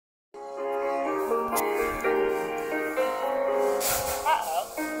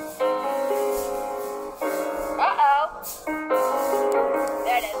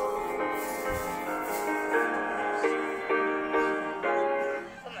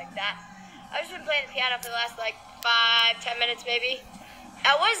that. I've just been playing the piano for the last like 5-10 minutes maybe.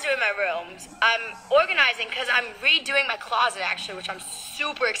 I was doing my rooms. I'm organizing because I'm redoing my closet actually, which I'm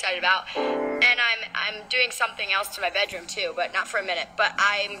super excited about. And I'm doing something else to my bedroom too, but not for a minute. But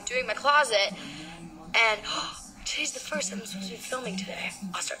I'm doing my closet, and today's the first. I'm supposed to be filming today.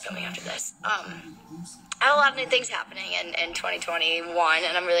 I'll start filming after this. I have a lot of new things happening in 2021,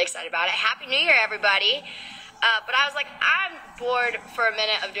 and I'm really excited about it. Happy New Year, everybody. But I was like, I'm bored for a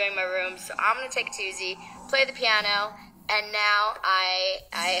minute of doing my room, so I'm gonna take it easy, play the piano, and now I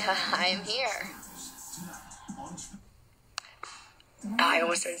am here. I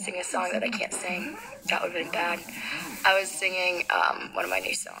almost started singing a song that I can't sing. That would have been bad. I was singing one of my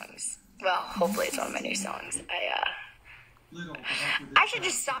new songs. Well, hopefully it's one of my new songs. I should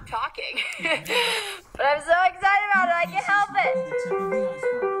just stop talking. But I'm so excited about it, I can't help it.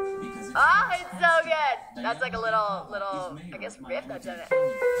 Oh, it's so good. That's like a little, I guess, riff that's in it.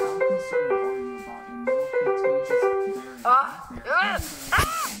 I'm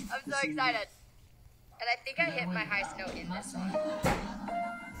so excited. And I think I hit my highest note in this song.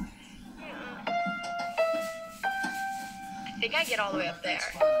 I think I get all the way up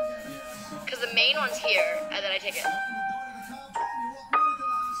there. Because the main one's here, and then I take it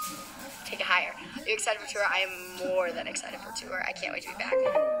higher. Are you excited for tour? I am more than excited for tour. I can't wait to be back.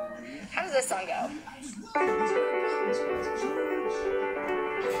 How does this song go?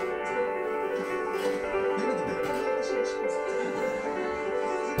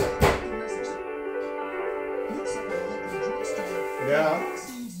 Yeah.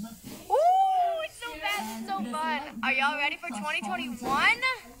 Ooh, it's so fast, it's so fun. Are y'all ready for 2021?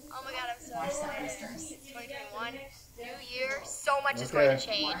 Oh my god, I'm so excited. 2021, new year, so much is going to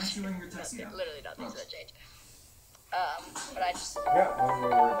change. Literally nothing's going to change. But I just... Yeah,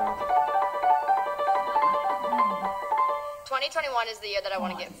 2021 is the year that I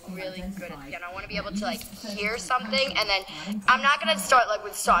want to get really good at the piano. I want to be able to like hear something, and then I'm not going to start like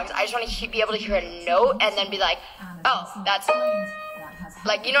with songs. I just want to be able to hear a note and then be like, oh, that's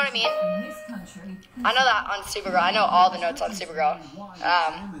like, you know what I mean? I know that on Supergirl. I know all the notes on Supergirl.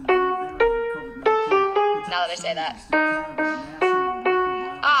 Now that I say that.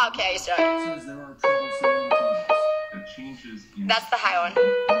 Oh, okay, I used to know it. That's the high one.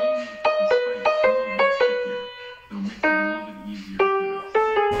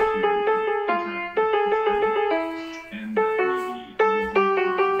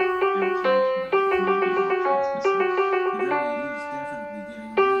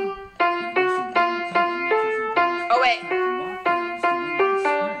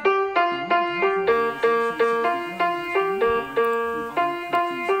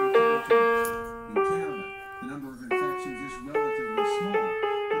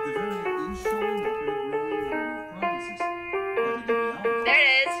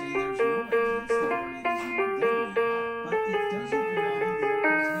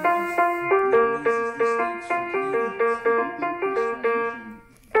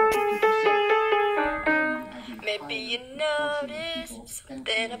 Maybe you notice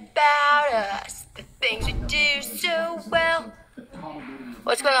something about us, the things we do so well.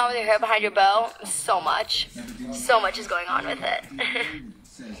 What's going on with your hair behind your bow? So much. So much is going on with it.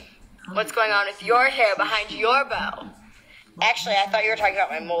 What's going on with your hair behind your bow? Actually, I thought you were talking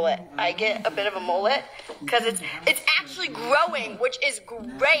about my mullet. I get a bit of a mullet because it's actually growing, which is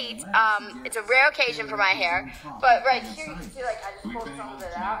great. It's a rare occasion for my hair. But right here, you can see like I just pulled some of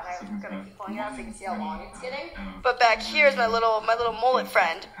it out, and I'm gonna keep pulling it out so you can see how long it's getting. But back here is my little mullet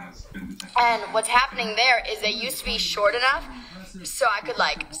friend. And what's happening there is they used to be short enough so I could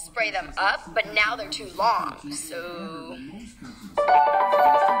like spray them up, but now they're too long. So.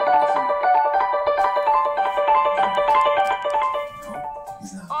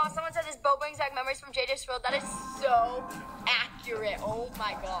 Oh, someone said this boat brings back memories from JoJo's world. That is so accurate. Oh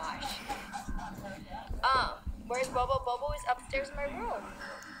my gosh. Where's Bobo? Bobo is upstairs in my room.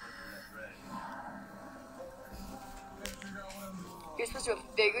 You're supposed to do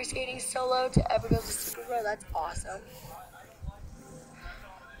a figure skating solo to ever go to Supergirl. That's awesome.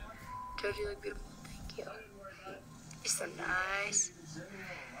 JoJo, you look beautiful. Thank you. You're so nice.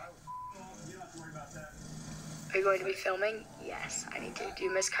 Are you going to be filming? Yes, I need to. Do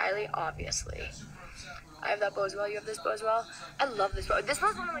you miss Kylie? Obviously. I have that bow as well. You have this bow as well? I love this bow. This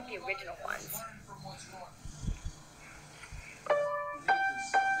was one of like the original ones.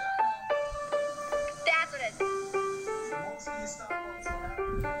 That's what it is.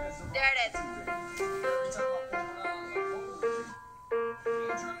 There it is.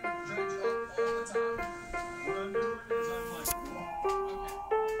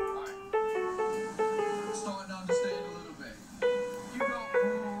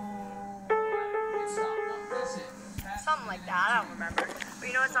 remember. But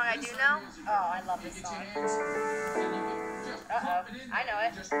you know what song I do know? Oh, I love this song. Uh-oh. I know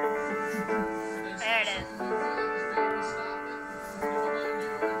it. There it is.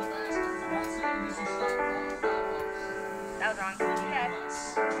 That was wrong. Okay.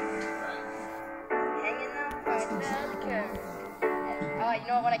 Hanging out by the curve. Oh, you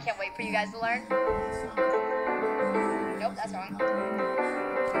know what I can't wait for you guys to learn? Nope, that's wrong.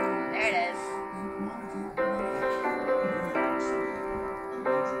 There it is.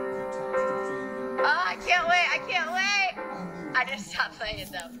 Oh, I can't wait, I can't wait. I just stopped playing it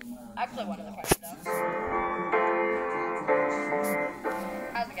though. I play one of the parts though.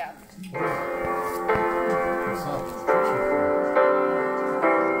 How's it go?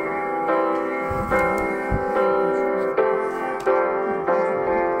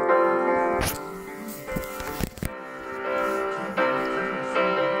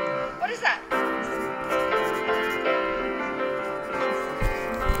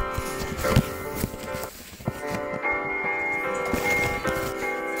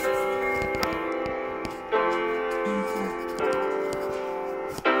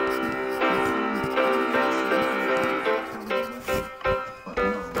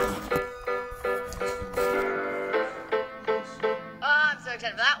 For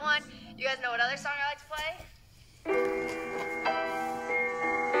that one. You guys know what other song I like to play?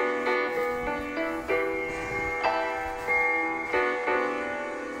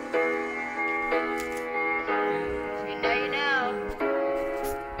 If you know, you know.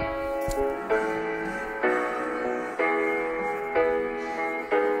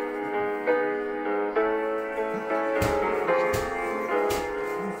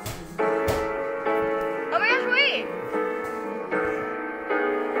 Oh my gosh, wait!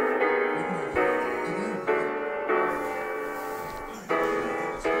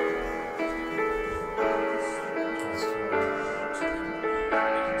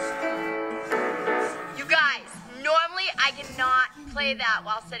 Play that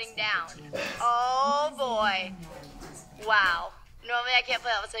while sitting down. Oh boy. Wow. Normally I can't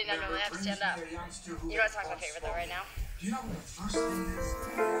play that while sitting down. Normally I have to stand up. You know what song's my favorite though right now? Do you know what the first thing is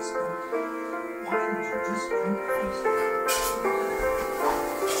to ask them? Why don't you just drink first?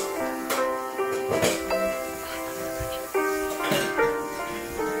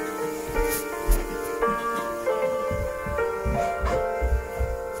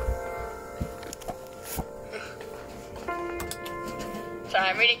 Sorry,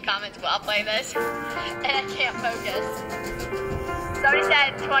 I'm reading comments while playing this, and I can't focus. Somebody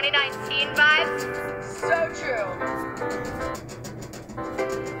said 2019 vibes. So true.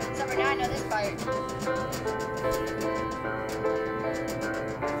 Summer 9, I know this part.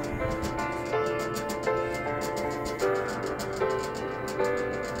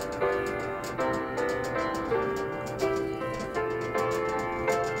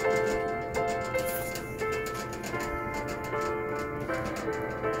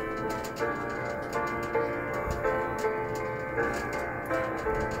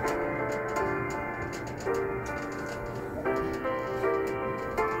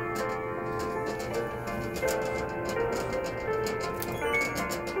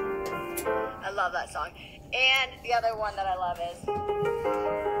 I love that song. And the other one that I love is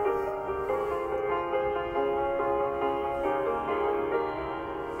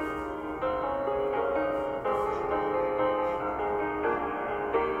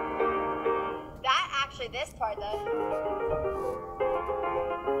this part though.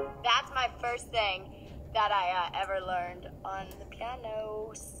 That's my first thing that I ever learned on the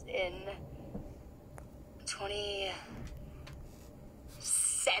piano in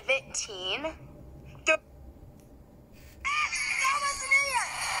 2017.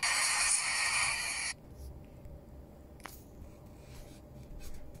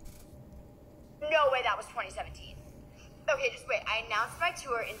 No way that was 2017. Okay, just wait. I announced my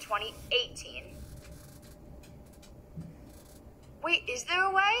tour in 2018. Wait, is there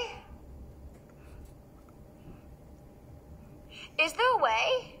a way? Is there a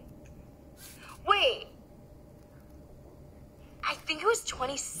way? Wait. I think it was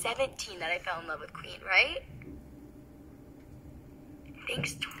 2017 that I fell in love with Queen, right? I think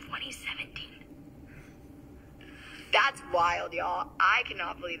it's 2017. That's wild, y'all. I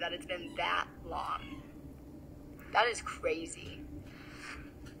cannot believe that it's been that long. That is crazy.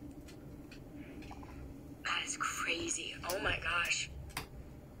 That is crazy. Oh my gosh.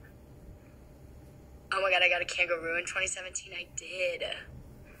 Oh my god, I got a kangaroo in 2017. I did.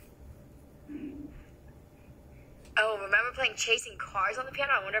 Oh, remember playing Chasing Cars on the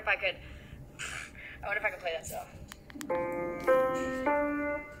piano? I wonder if I could play that song.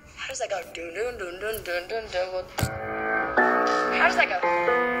 How does that go? Dun dun dun dun dun dun dun. How does that go?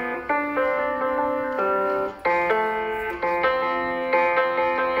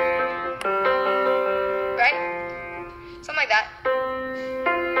 Right? Something like that.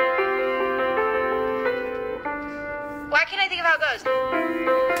 Why can't I think of how it goes?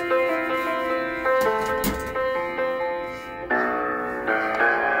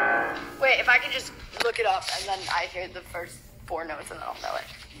 Wait, if I can just look it up and then I hear the first 4 notes and then I'll know it.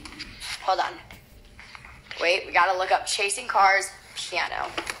 Hold on. Wait, we gotta look up Chasing Cars piano.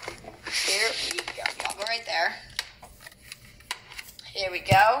 Here we go. Y'all go right there. Here we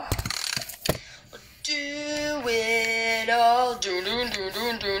go. Do it all. Do do do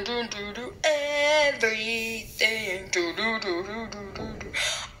do do do do do everything. Do do do do do do do.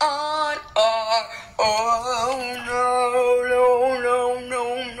 On our oh no no no no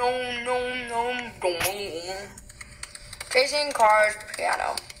no no no. Chasing Cars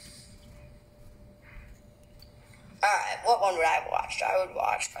piano. Alright, what one would I have watched? I would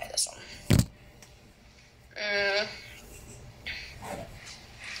watch probably this one.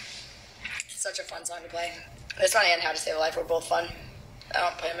 Such a fun song to play. This one and How to Save a Life were both fun. I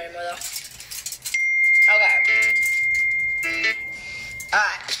don't play them anymore though. Okay.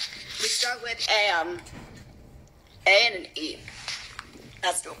 Alright. We start with A and an E.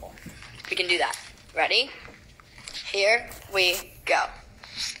 That's doable. We can do that. Ready? Here we go.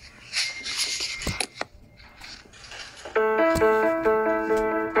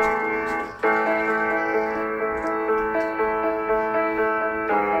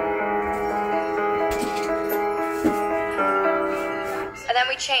 And then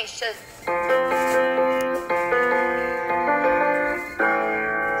we change to and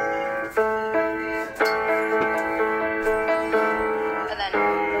then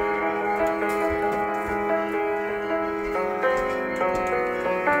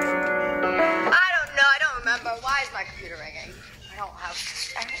I don't remember. Why is my computer ringing? I don't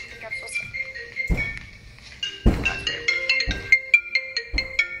think I'm supposed to.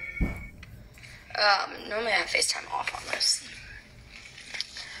 Normally I have FaceTime off on this.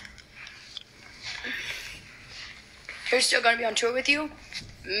 Who's still gonna be on tour with you?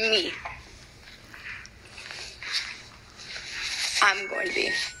 Me. I'm going to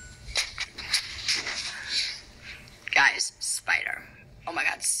be. Guys, spider. Oh my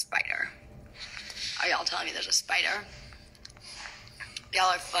god, spider. Are y'all telling me there's a spider?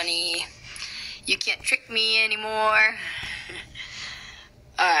 Y'all are funny. You can't trick me anymore.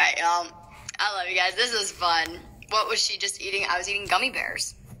 Alright, y'all. I love you guys. This is fun. What was she just eating? I was eating gummy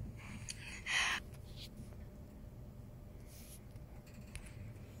bears.